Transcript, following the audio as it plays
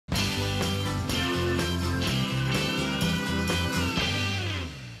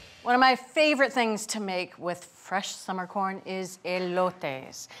One of my favorite things to make with fresh summer corn is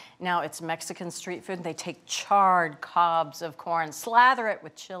elotes. Now, it's Mexican street food. They take charred cobs of corn, slather it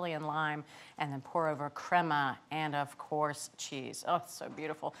with chili and lime, and then pour over crema and, of course, cheese. Oh, it's so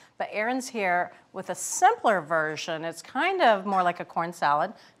beautiful. But Erin's here with a simpler version. It's kind of more like a corn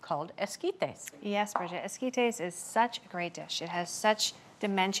salad called esquites. Yes, Bridget. Esquites is such a great dish. It has such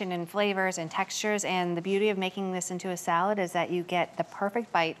dimension and flavors and textures, and the beauty of making this into a salad is that you get the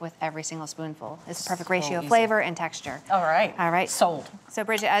perfect bite with every single spoonful. It's the perfect ratio of flavor and texture. All right. All right. Sold. So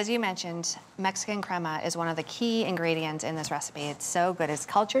Bridget, as you mentioned, Mexican crema is one of the key ingredients in this recipe. It's so good. It's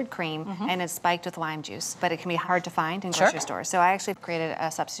cultured cream and it's spiked with lime juice, but it can be hard to find in grocery stores. So I actually created a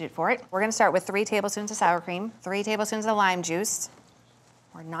substitute for it. We're gonna start with 3 tablespoons of sour cream, 3 tablespoons of lime juice.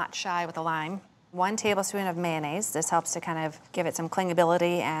 We're not shy with the lime. 1 tablespoon of mayonnaise. This helps to kind of give it some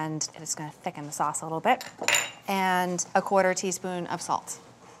clingability, and it's gonna thicken the sauce a little bit. And 1/4 teaspoon of salt.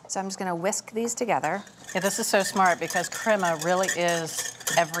 So I'm just gonna whisk these together. Yeah, this is so smart because crema really is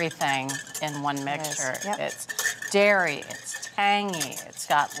everything in one mixture. Yep. It's dairy, it's tangy, it's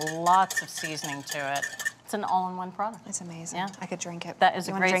got lots of seasoning to it. It's an all-in-one product. It's amazing. Yeah. I could drink it. That is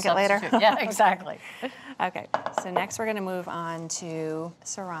a great drink substitute. it later? Yeah, exactly. Okay, so next we're gonna move on to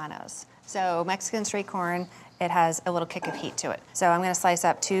serranos. So Mexican street corn, it has a little kick of heat to it. So I'm gonna slice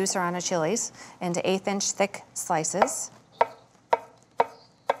up 2 serrano chilies into 1/8-inch thick slices.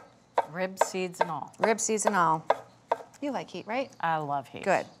 Rib seeds and all. Rib seeds and all. You like heat, right? I love heat.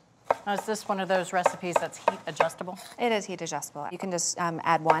 Good. Now, is this one of those recipes that's heat adjustable? It is heat adjustable. You can just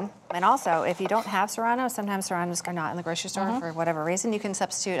add 1. And also, if you don't have serrano, sometimes serranos are not in the grocery store for whatever reason, you can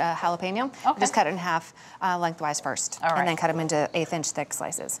substitute a jalapeno. Okay. Just cut it in half lengthwise first. All right. And then cut them into 1/8-inch thick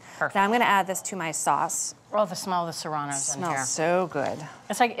slices. Perfect. Now I'm gonna add this to my sauce. Oh, the smell of the serranos in here. Smells so good.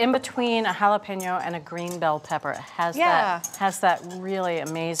 It's like in between a jalapeno and a green bell pepper. It has that really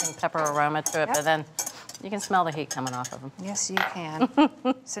amazing pepper aroma to it, but then you can smell the heat coming off of them. Yes, you can.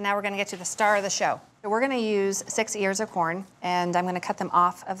 So now we're gonna get to the star of the show. So we're gonna use 6 ears of corn, and I'm gonna cut them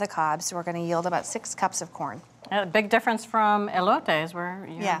off of the cob, so we're gonna yield about 6 cups of corn. A big difference from elotes, where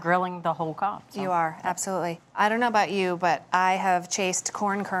you're grilling the whole cob. So. You are, absolutely. I don't know about you, but I have chased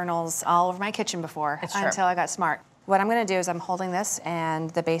corn kernels all over my kitchen before until I got smart. What I'm gonna do is I'm holding this,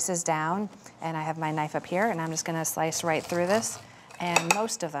 and the base is down, and I have my knife up here, and I'm just gonna slice right through this, and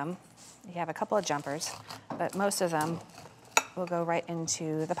most of them, you have a couple of jumpers, but most of them will go right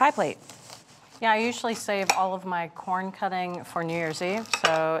into the pie plate. Yeah, I usually save all of my corn cutting for New Year's Eve,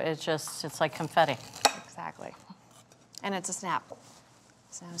 so it's like confetti. Exactly. And it's a snap.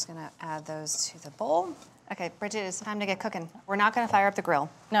 So I'm just gonna add those to the bowl. Okay, Bridget, it's time to get cooking. We're not gonna fire up the grill.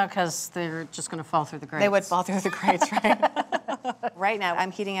 No, because they're just gonna fall through the grates. They would fall through the grates, right? Right now,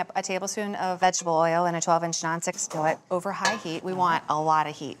 I'm heating up a tablespoon of vegetable oil in a 12-inch nonstick skillet over high heat. We want a lot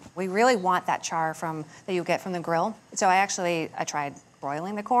of heat. We really want that char that you get from the grill. So I tried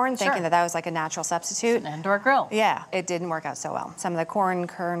broiling the corn, thinking that was like a natural substitute. An indoor grill. Yeah, it didn't work out so well. Some of the corn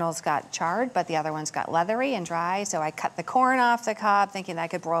kernels got charred, but the other ones got leathery and dry, so I cut the corn off the cob, thinking that I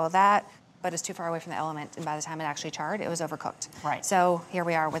could broil that, but it's too far away from the element, and by the time it actually charred, it was overcooked. Right. So here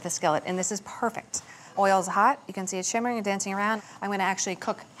we are with the skillet, and this is perfect. Oil's hot, you can see it shimmering and dancing around. I'm gonna actually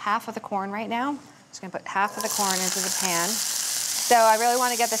cook half of the corn right now. Just gonna put half of the corn into the pan. So I really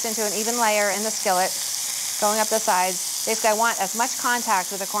wanna get this into an even layer in the skillet, going up the sides. Basically, I want as much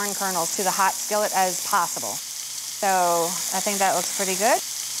contact with the corn kernels to the hot skillet as possible. So I think that looks pretty good.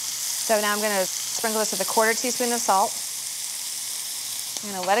 So now I'm gonna sprinkle this with 1/4 teaspoon of salt.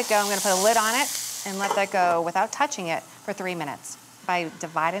 I'm gonna let it go. I'm gonna put a lid on it and let that go without touching it for 3 minutes. By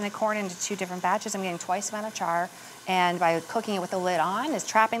dividing the corn into 2 different batches, I'm getting twice the amount of char. And by cooking it with the lid on, it's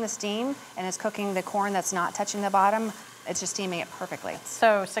trapping the steam and it's cooking the corn that's not touching the bottom. It's just steaming it perfectly.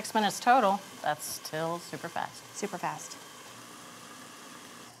 So 6 minutes total, that's still super fast. Super fast.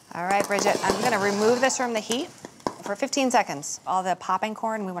 All right, Bridget, I'm gonna remove this from the heat for 15 seconds. All the popping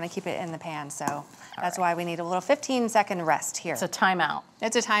corn, we wanna keep it in the pan, so that's why we need a little 15-second rest here. It's a timeout.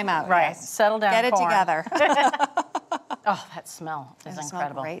 It's a timeout, Right, yes. settle down, Get it corn. together. Oh, that smell is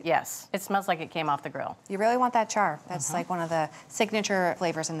incredible. Great? Yes, it smells like it came off the grill. You really want that char. That's like one of the signature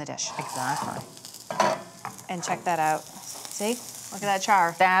flavors in the dish. Exactly. And check that out. See? Look at that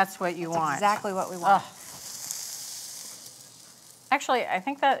char. That's what you want. Exactly what we want. Actually, I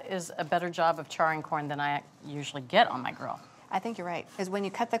think that is a better job of charring corn than I usually get on my grill. I think you're right. Because when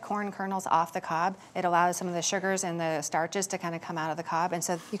you cut the corn kernels off the cob, it allows some of the sugars and the starches to kind of come out of the cob. And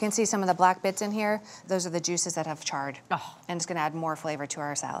so you can see some of the black bits in here. Those are the juices that have charred. Oh. And it's gonna add more flavor to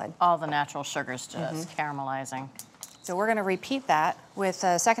our salad. All the natural sugars just caramelizing. So we're gonna repeat that with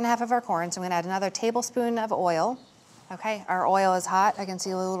the second half of our corn. So I'm gonna add another tablespoon of oil Okay, our oil is hot. I can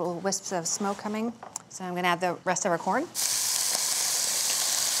see little wisps of smoke coming. So I'm gonna add the rest of our corn.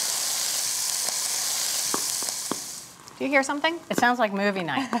 Do you hear something? It sounds like movie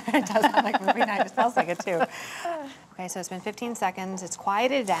night. It does sound like movie night. It smells like it too. Okay, so it's been 15 seconds. It's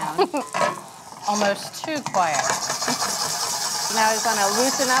quieted down. Almost too quiet. So now I just wanna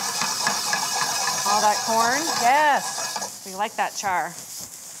loosen up all that corn. Yes. We like that char.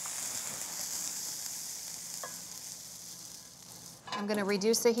 I'm gonna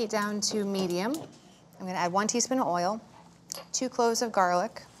reduce the heat down to medium. I'm gonna add 1 teaspoon of oil, 2 cloves of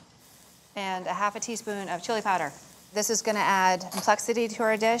garlic, and a half a teaspoon of chili powder. This is gonna add complexity to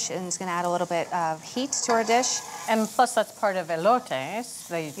our dish, and it's gonna add a little bit of heat to our dish. And plus that's part of elotes.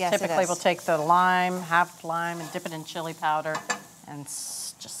 They Yes, typically will take the lime, half lime, and dip it in chili powder and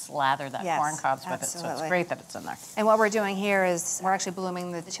just slather that corn cobs with it. So it's great that it's in there. And what we're doing here is we're actually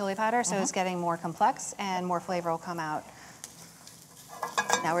blooming the chili powder, so it's getting more complex and more flavor will come out.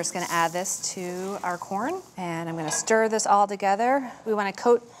 Now we're just gonna add this to our corn, and I'm gonna stir this all together. We wanna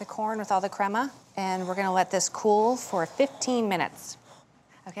coat the corn with all the crema, and we're gonna let this cool for 15 minutes.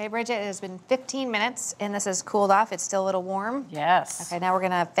 Okay, Bridget, it has been 15 minutes, and this has cooled off. It's still a little warm. Yes. Okay, now we're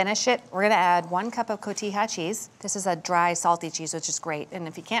gonna finish it. We're gonna add 1 cup of cotija cheese. This is a dry, salty cheese, which is great. And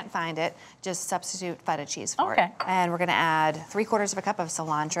if you can't find it, just substitute feta cheese for it. And we're gonna add 3/4 of a cup of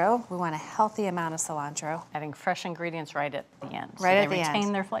cilantro. We want a healthy amount of cilantro. Adding fresh ingredients right at the end. Right at the end. end. They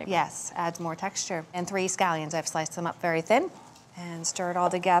retain their flavor. Yes, adds more texture. And 3 scallions. I've sliced them up very thin. And stir it all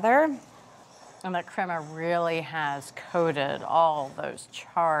together. And that crema really has coated all those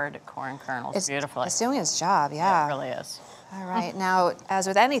charred corn kernels beautifully. It's doing its job, yeah. It really is. All right, now, as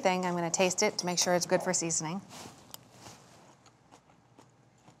with anything, I'm gonna taste it to make sure it's good for seasoning.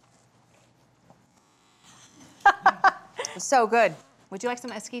 It's so good. Would you like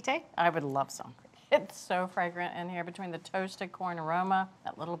some esquite? I would love some. It's so fragrant in here between the toasted corn aroma,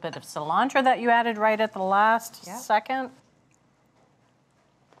 that little bit of cilantro that you added right at the last second.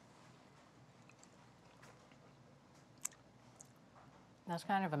 That's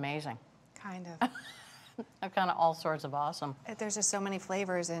kind of amazing. Kind of. Kind of all sorts of awesome. There's just so many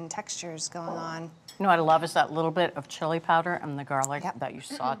flavors and textures going on. You know what I love is that little bit of chili powder and the garlic that you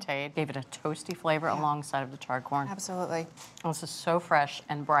sauteed. Gave it a toasty flavor alongside of the charred corn. Absolutely. This is so fresh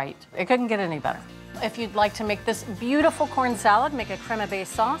and bright. It couldn't get any better. If you'd like to make this beautiful corn salad, make a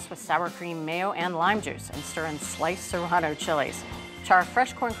crema-based sauce with sour cream, mayo, and lime juice, and stir in sliced serrano chilies. Char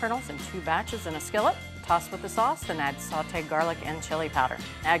fresh corn kernels in 2 batches in a skillet. Toss with the sauce, then add sauteed garlic and chili powder.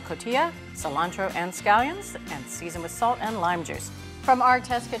 Add cotija, cilantro, and scallions, and season with salt and lime juice. From our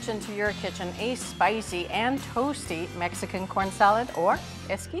test kitchen to your kitchen, a spicy and toasty Mexican corn salad or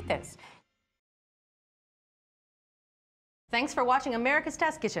esquites. Thanks for watching America's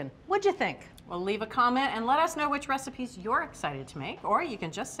Test Kitchen. What'd you think? Well, leave a comment and let us know which recipes you're excited to make, or you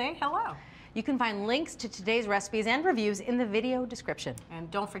can just say hello. You can find links to today's recipes and reviews in the video description. And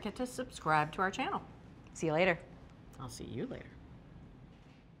don't forget to subscribe to our channel. See you later. I'll see you later.